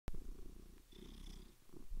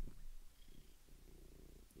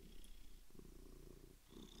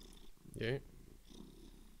Okay.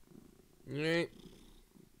 Alright.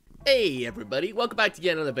 Hey everybody, welcome back to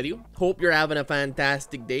yet another video. Hope you're having a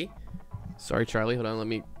fantastic day. Sorry Charlie, hold on, let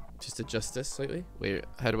me just adjust this slightly. Wait,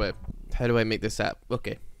 how do I make this app?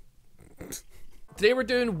 Okay. Today we're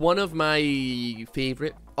doing one of my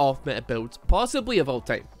favorite off-meta builds, possibly of all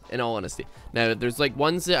time, in all honesty. Now, there's like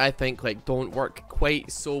ones that I think like don't work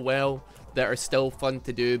quite so well that are still fun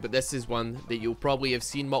to do, but this is one that you'll probably have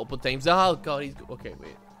seen multiple times. Oh god, okay,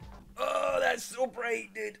 wait. Oh, that's so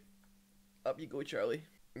bright, dude. Up you go, Charlie.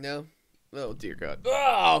 No? Oh dear god.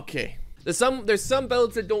 Oh, okay. There's some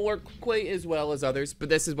builds that don't work quite as well as others, but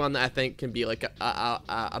this is one that I think can be like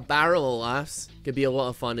a barrel of laughs. Could be a lot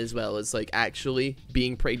of fun as well as like actually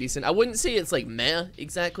being pretty decent. I wouldn't say it's like meta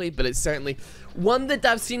exactly, but it's certainly one that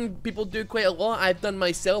I've seen people do quite a lot. I've done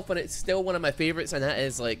myself, and it's still one of my favorites, and that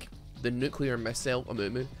is like the nuclear missile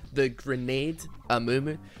Amumu, the grenade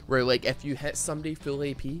Amumu, where like if you hit somebody full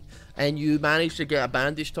AP and you manage to get a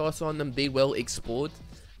bandage toss on them, they will explode.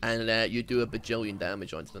 And you do a bajillion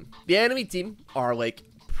damage onto them. The enemy team are like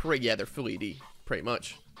yeah, they're full AD, pretty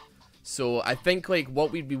much. So I think like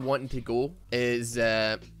what we'd be wanting to go is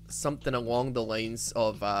something along the lines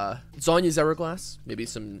of Zonya's Hourglass, maybe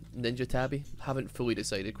some Ninja Tabby. Haven't fully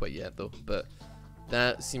decided quite yet though, but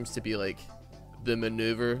that seems to be like the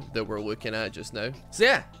maneuver that we're looking at just now. So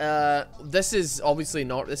yeah, this is obviously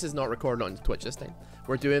not recorded on Twitch this time.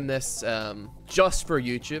 We're doing this just for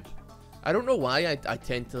YouTube. I don't know why I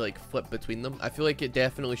tend to like flip between them. I feel like it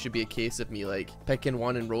definitely should be a case of me like picking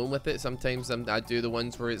one and rolling with it. Sometimes I do the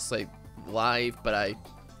ones where it's like live, but I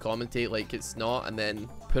commentate like it's not, and then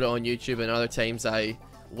put it on YouTube. And other times I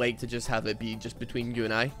like to just have it be just between you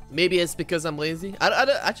and I. Maybe it's because I'm lazy.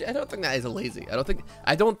 Actually, I don't think that is a lazy.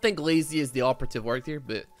 I don't think lazy is the operative word here,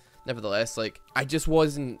 but nevertheless, like I just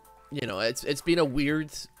wasn't. You know, it's been a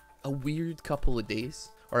weird couple of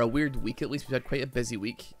days, or a weird week at least. We've had quite a busy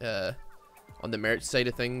week. On the merch side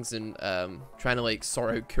of things, and trying to like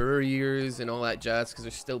sort out couriers and all that jazz, because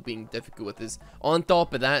they're still being difficult with this. On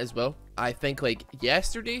top of that as well, I think like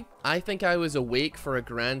yesterday, I think I was awake for a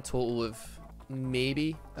grand total of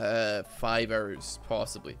maybe 5 hours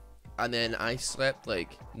possibly, and then I slept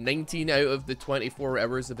like 19 out of the 24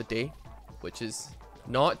 hours of a day, which is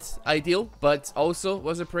not ideal, but also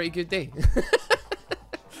was a pretty good day.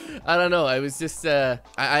 I don't know. I was just, I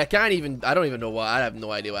don't even know what, I have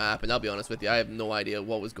no idea what happened. I'll be honest with you. I have no idea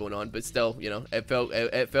what was going on, but still, you know, it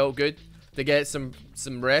felt good to get some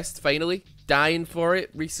rest finally. Dying for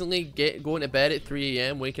it recently, going to bed at 3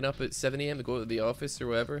 AM, waking up at 7 AM to go to the office or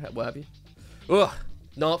whatever, what have you. Ugh,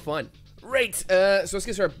 not fun. Right, so let's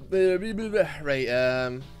get started. Right,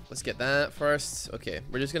 let's get that first. Okay,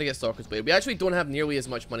 we're just gonna get Stalker's Blade. We actually don't have nearly as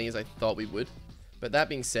much money as I thought we would. But that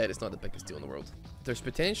being said, it's not the biggest deal in the world. There's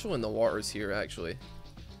potential in the waters here, actually.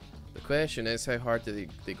 The question is, how hard do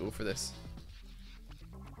they go for this?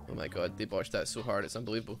 Oh my god, they botched that so hard, it's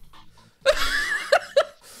unbelievable.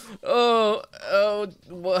 oh,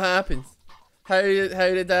 what happened? How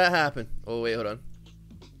did that happen? Oh wait, hold on.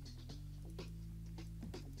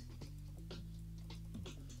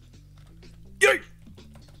 Yay!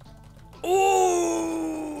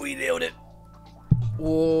 Oh, he nailed it.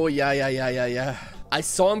 Oh, yeah. I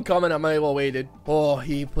saw him coming, I'm a little waited. Oh,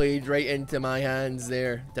 he played right into my hands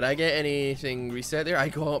there. Did I get anything reset there? I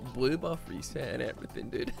got blue buff reset and everything,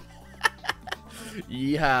 dude.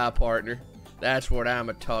 Yeah, partner. That's what I'm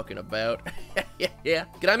talking about. Yeah.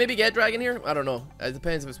 Can I maybe get dragon here? I don't know. It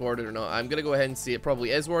depends if it's warded or not. I'm gonna go ahead and see it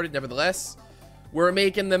probably is warded. Nevertheless, we're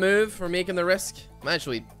making the move. We're making the risk. I'm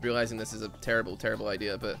actually realizing this is a terrible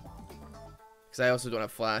idea, but because I also don't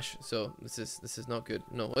have flash, so this is not good.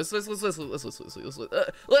 No, let's leave.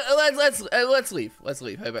 Let's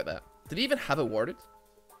leave. How about that? Did he even have it warded?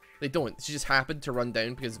 They don't. She just happened to run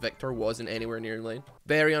down because Victor wasn't anywhere near lane.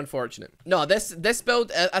 Very unfortunate. No, this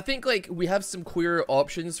build, I think like we have some clear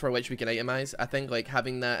options for which we can itemize. I think like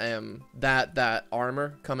having that that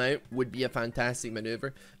armor come out would be a fantastic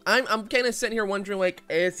maneuver. I'm kind of sitting here wondering like,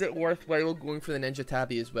 is it worthwhile going for the Ninja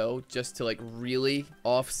Tabby as well, just to like really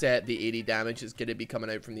offset the 80 damage that's going to be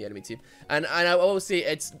coming out from the enemy team? And I will say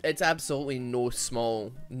it's absolutely no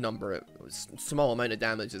small number, small amount of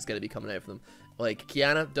damage that's going to be coming out from them. Like,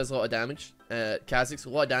 Kiana does a lot of damage. Kha'Zix, a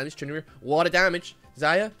lot of damage. Trinity, a lot of damage.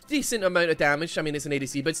 Zaya, decent amount of damage. I mean, it's an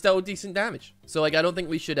ADC, but still decent damage. So, like, I don't think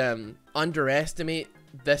we should underestimate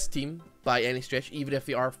this team by any stretch, even if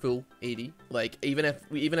they are full AD. Like, even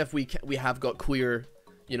if we have got clear,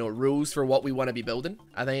 you know, rules for what we want to be building,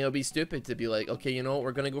 I think it would be stupid to be like, okay, you know,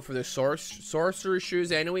 we're gonna go for the sorcerer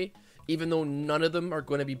shoes anyway, even though none of them are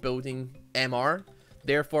going to be building MR.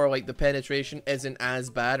 Therefore, like, the penetration isn't as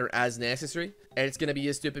bad or as necessary. And it's gonna be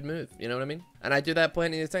a stupid move, you know what I mean? And I do that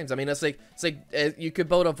plenty of times. I mean, it's like you could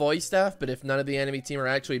build a void staff, but if none of the enemy team are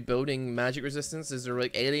actually building magic resistance, is there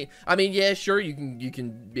like any? I mean, yeah, sure, you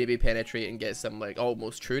can maybe penetrate and get some like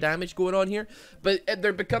almost true damage going on here, but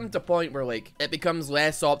there becomes a point where like it becomes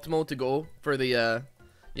less optimal to go for the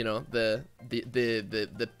you know, the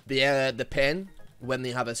pen when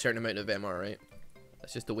they have a certain amount of MR, right?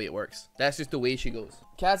 That's just the way it works. That's just the way she goes.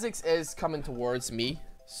 Kha'Zix is coming towards me.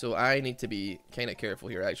 So I need to be kind of careful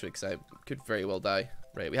here, actually, because I could very well die.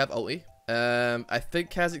 Right, we have ulti. I think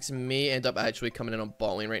Kha'Zix may end up actually coming in on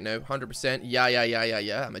bot lane right now. 100%.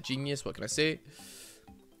 Yeah. I'm a genius. What can I say?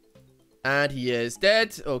 And he is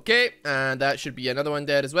dead. Okay, and that should be another one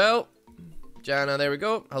dead as well. Janna, there we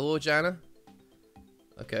go. Hello, Janna.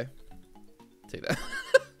 Okay. Take that.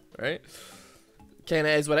 Alright. Kind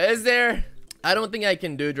of is what it is there. I don't think I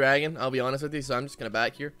can do dragon, I'll be honest with you, so I'm just going to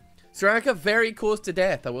back here. Soraka very close to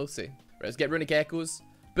death, I will say. Right, let's get runic echoes.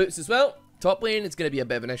 Boots as well. Top lane, it's going to be a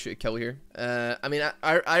bit of an issue to kill here. I mean,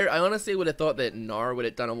 I honestly would have thought that Gnar would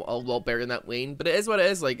have done a lot better in that lane, but it is what it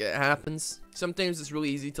is. Like, it happens. Sometimes it's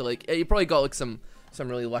really easy to, like, you probably got like some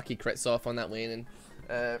really lucky crits off on that lane,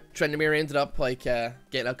 and Tryndamere ended up like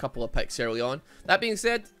getting a couple of picks early on. That being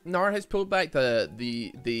said, Gnar has pulled back the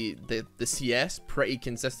CS pretty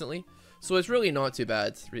consistently. So it's really not too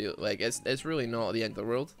bad, really. Like, it's really not the end of the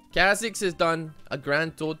world. Kha'Zix has done a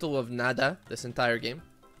grand total of nada this entire game,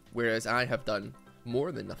 whereas I have done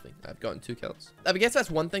more than nothing. I've gotten 2 kills. I guess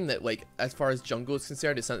that's one thing that, like, as far as jungle is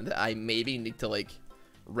concerned, is something that I maybe need to, like,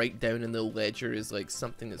 write down in the ledger is, like,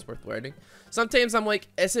 something that's worth learning. Sometimes I'm like,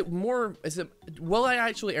 will I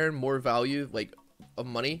actually earn more value, like, of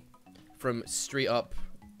money from straight up,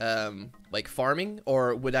 like, farming,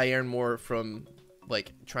 or would I earn more from,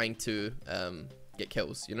 like, trying to get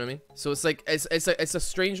kills, you know what I mean? So it's like it's a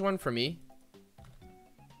strange one for me.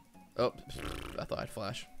 Oh, I thought I'd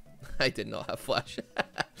flash. I did not have flash.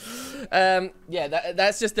 Yeah,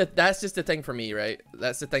 that's just the thing for me, right?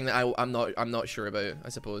 That's the thing that I'm not sure about, I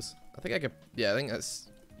suppose. I think I could, yeah, I think that's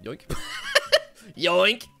yoink.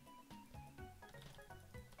 Yoink.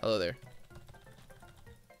 Hello there.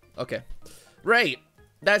 Okay, right,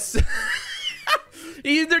 that's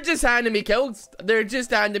they're just handing me kills. They're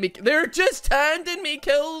just handing me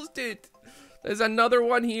kills, dude. There's another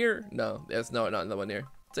one here. No, there's not another one here.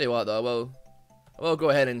 Tell you what though, I will go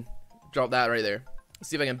ahead and drop that right there.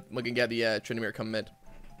 See if we can get the Tryndamere come mid.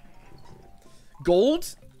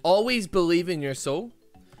 Gold, always believe in your soul.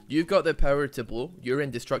 You've got the power to blow. You're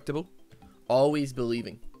indestructible. Always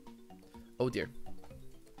believing. Oh dear.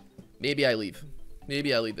 Maybe I leave.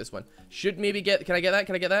 Maybe I leave this one. Should maybe get, can I get that?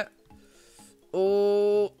 Can I get that?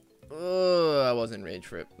 Oh, I wasn't in range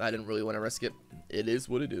for it. I didn't really want to risk it. It is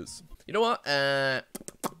what it is. You know what?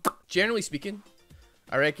 Generally speaking,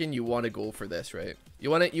 I reckon you want to go for this, right? You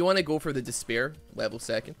want to go for the despair level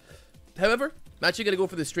second. However, I'm actually gonna go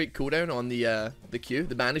for the straight cooldown on the Q,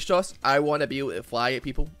 the bandage toss. I want to be able to fly at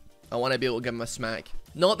people. I want to be able to give them a smack.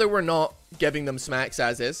 Not that we're not giving them smacks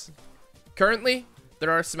as is. Currently,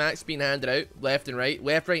 there are smacks being handed out left, right,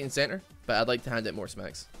 and center. But I'd like to hand out more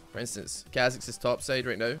smacks. For instance, Kha'Zix is top side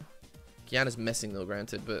right now. Kiana's missing though,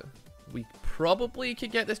 granted, but we probably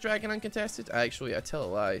could get this dragon uncontested. Actually, I tell a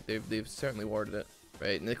lie. They've certainly warded it.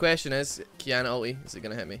 Right, and the question is, Kiana ulti, is it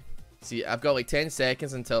gonna hit me? See, I've got like 10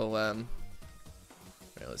 seconds until right,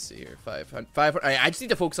 let's see here. 500. I just need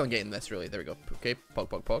to focus on getting this, really. There we go. Okay,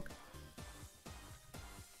 pog.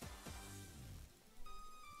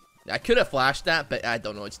 I could have flashed that, but I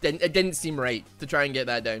don't know. It didn't seem right to try and get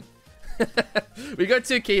that down. We got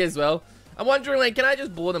 2k as well. I'm wondering, like, can I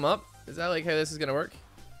just blow them up? Is that like how this is gonna work?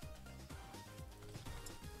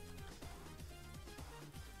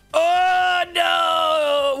 Oh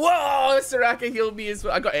no! Whoa! Soraka healed me as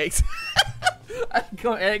well. I got I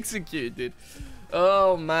got executed.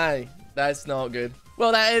 Oh my, that's not good.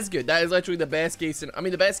 Well, that is good. That is literally the best case. I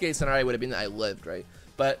mean, the best case scenario would have been that I lived, right?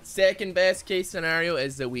 But second best case scenario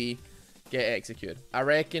is that we get executed. I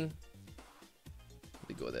reckon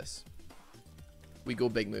we go this. We go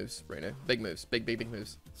big moves right now. Big moves. Big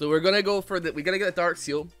moves. So we're gonna go for the, we're gonna get a Dark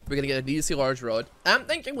Seal. We're gonna get a DC Large Rod. I'm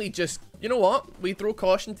thinking we just, you know what? We throw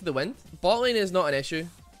caution to the wind. Bot lane is not an issue.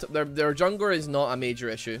 Their jungler is not a major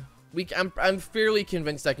issue. I'm fairly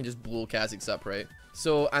convinced I can just blow Kha'Zix up, right?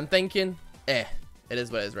 So I'm thinking, it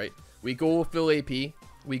is what it is, right? We go full AP.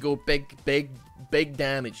 We go big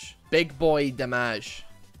damage. Big boy damage.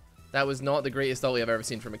 That was not the greatest ulti I've ever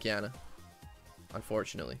seen from a Kiana.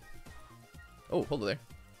 Unfortunately. Oh, hold on there.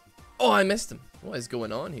 Oh, I missed him. What is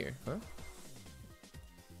going on here, huh?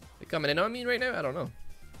 They coming in on me right now? I don't know.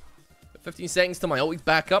 15 seconds till my ulti's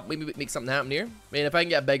back up. Maybe make something happen here. I mean, if I can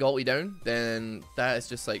get a big ulti down, then that is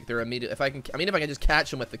just like they're immediate. If I can just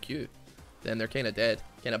catch them with the Q, then they're kind of dead.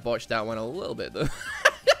 Kind of botched that one a little bit though.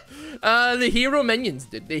 The hero minions,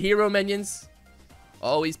 dude. The hero minions,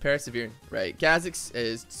 always persevering. Right, Kha'Zix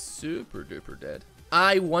is super duper dead.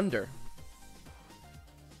 I wonder.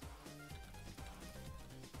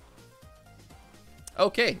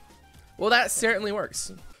 Okay, well that certainly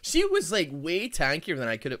works. She was like way tankier than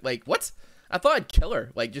I could have. Like, what? I thought I'd kill her,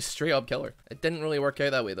 like just straight up kill her. It didn't really work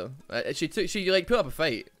out that way though. She like put up a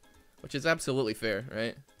fight, which is absolutely fair,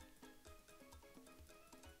 right?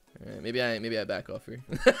 Alright, maybe I back off here.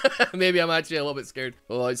 Maybe I'm actually a little bit scared.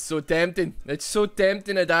 Oh, it's so tempting. It's so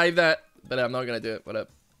tempting to dive that, but I'm not gonna do it. What up?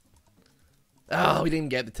 Oh, we didn't even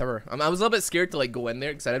get the tower. I was a little bit scared to like go in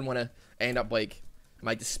there because I didn't want to end up like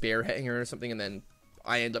my despair hitting her or something, and then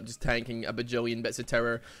I end up just tanking a bajillion bits of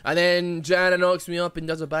tower, and then Janna knocks me up and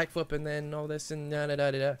does a backflip, and then all this and da da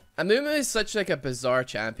da da. Amumu is such like a bizarre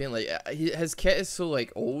champion. Like his kit is so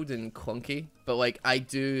like old and clunky, but like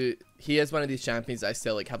he is one of these champions I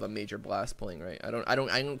still like have a major blast playing. Right? I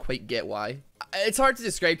don't quite get why. It's hard to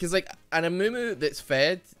describe because like an Amumu that's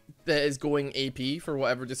fed that is going AP for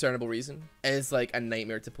whatever discernible reason is like a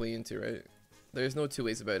nightmare to play into. Right? There's no two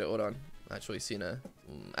ways about it. Hold on. Actually seen a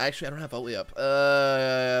actually I don't have ulti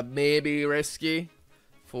up. Maybe risky.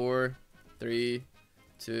 4 3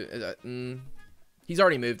 2 he's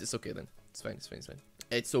already moved. It's okay then. It's fine, it's fine, it's fine.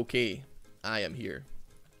 It's okay. I am here.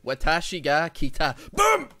 Watashi ga kita.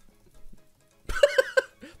 Boom.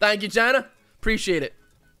 Thank you, Janna. Appreciate it.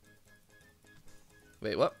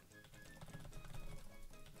 Wait, what?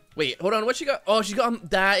 Wait, hold on. What she got? Oh, she got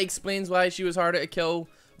that explains why she was harder to kill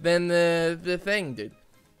than the thing, dude.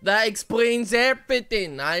 That explains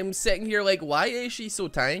everything. I'm sitting here like, why is she so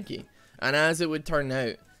tanky? And as it would turn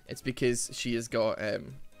out, it's because she has got a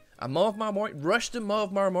Maw of Rush to Maw of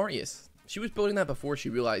Marmortius. She was building that before she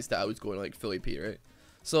realized that I was going like full AP, right?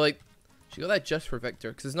 So like, she got that just for Victor,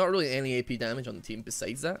 because there's not really any AP damage on the team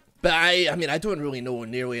besides that. But I mean, I don't really know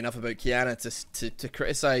nearly enough about Qiyana to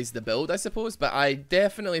criticize the build, I suppose. But I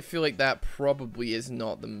definitely feel like that probably is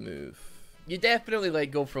not the move. You definitely like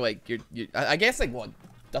go for like your I guess like what?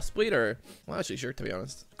 Dustblade or well, actually sure to be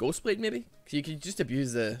honest, Ghostblade maybe. So you could just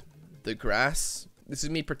abuse the grass. This is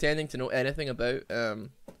me pretending to know anything about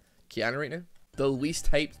Qiyana right now. The least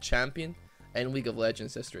hyped champion in League of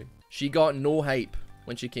Legends history. She got no hype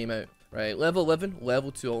when she came out. Right, level 11,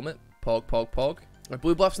 level 2 ultimate, pog pog pog. Our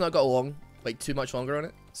blue buff's not got too much longer on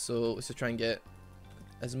it, so let's just try and get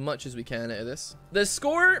as much as we can out of this. The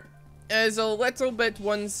score is a little bit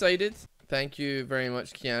one-sided. Thank you very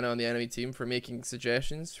much, Qiyana, on the enemy team for making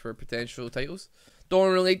suggestions for potential titles.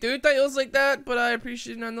 Don't really do titles like that, but I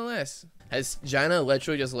appreciate it nonetheless. Has Janna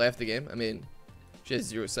literally just left the game? I mean, she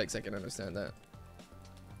has 0-6, I can understand that.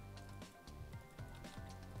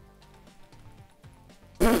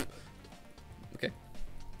 Okay.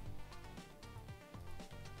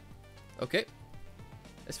 Okay.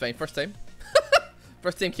 It's fine, first time.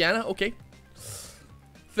 First time Qiyana, okay.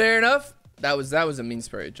 Fair enough. That was a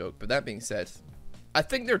mean-spirited joke, but that being said, I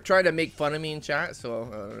think they're trying to make fun of me in chat, so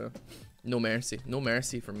I don't know. No mercy. No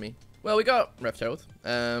mercy from me. Well, we got Rift Herald.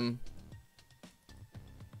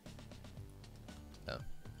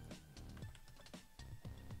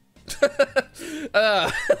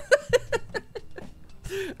 Oh.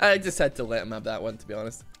 I just had to let him have that one, to be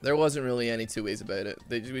honest. There wasn't really any two ways about it.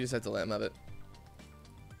 We just had to let him have it.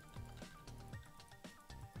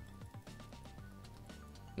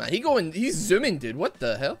 Man, he's zooming, dude. What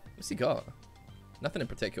the hell? What's he got? Nothing in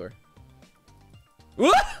particular.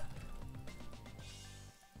 What?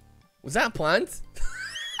 Was that planned?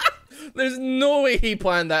 There's no way he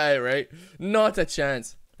planned that out, right? Not a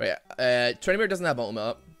chance. Right, Trinimir doesn't have ultimate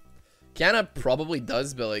up. Qiyana probably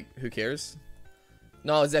does, but like, who cares?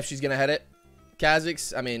 Not as if she's gonna hit it.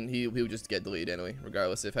 Kha'Zix, I mean, he'll just get deleted anyway,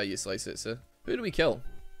 regardless of how you slice it, so. Who do we kill?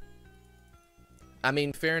 I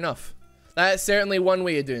mean, fair enough. That's certainly one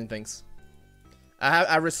way of doing things.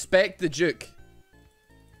 I respect the Duke.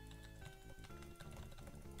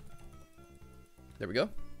 There we go.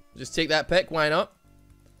 Just take that pick, why not?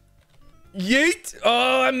 Yeet!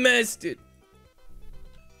 Oh, I missed it.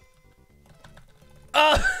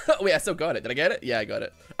 Oh, wait, I still got it. Did I get it? Yeah, I got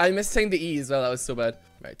it. I mistimed the E as well. That was so bad.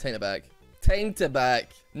 Right, time to back. Time to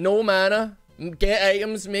back. No mana. Get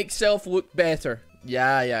items. Make self look better.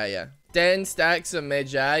 Yeah. 10 stacks of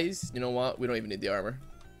Medjais. You know what? We don't even need the armor.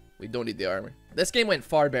 We don't need the armor. This game went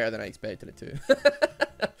far better than I expected it to.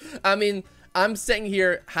 I mean, I'm sitting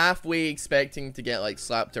here halfway expecting to get like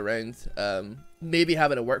slapped around. Maybe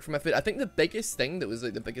having to work for my foot. I think the biggest thing that was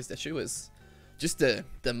like the biggest issue was just the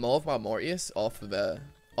Mauve Mortius off of the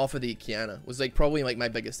Kiana was like probably like my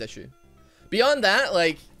biggest issue. Beyond that,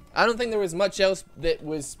 like I don't think there was much else that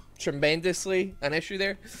was tremendously an issue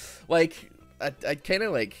there. Like I kind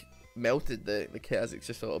of like melted the Kha'Zix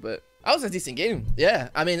just a little bit. That was a decent game. Yeah,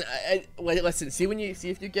 I mean, listen, see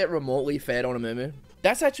if you get remotely fed on Amumu,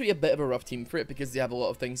 that's actually a bit of a rough team for it because they have a lot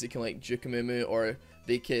of things that can like juke Amumu, or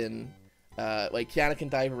they can like Kiana can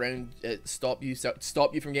dive around, stop you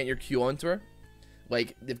from getting your Q onto her.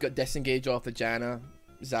 Like they've got disengage off the Janna.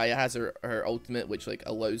 Xayah has her ultimate, which like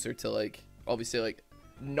allows her to like obviously like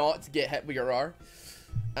not get hit with your R,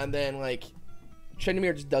 and then like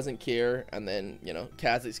Tryndamere just doesn't care, and then, you know,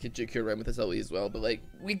 Kha'Zix could juke you around with his ulti as well, but like,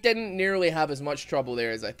 we didn't nearly have as much trouble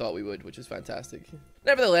there as I thought we would, which is fantastic.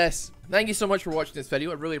 Nevertheless, thank you so much for watching this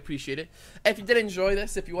video, I really appreciate it. If you did enjoy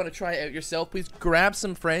this, if you want to try it out yourself, please grab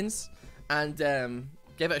some friends and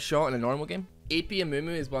give it a shot in a normal game. AP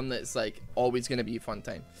Amumu is one that's like, always going to be a fun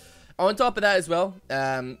time. On top of that as well,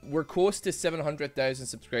 we're close to 700,000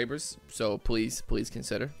 subscribers, so please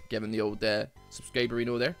consider giving the old subscriber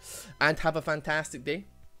there. And have a fantastic day.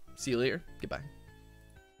 See you later. Goodbye.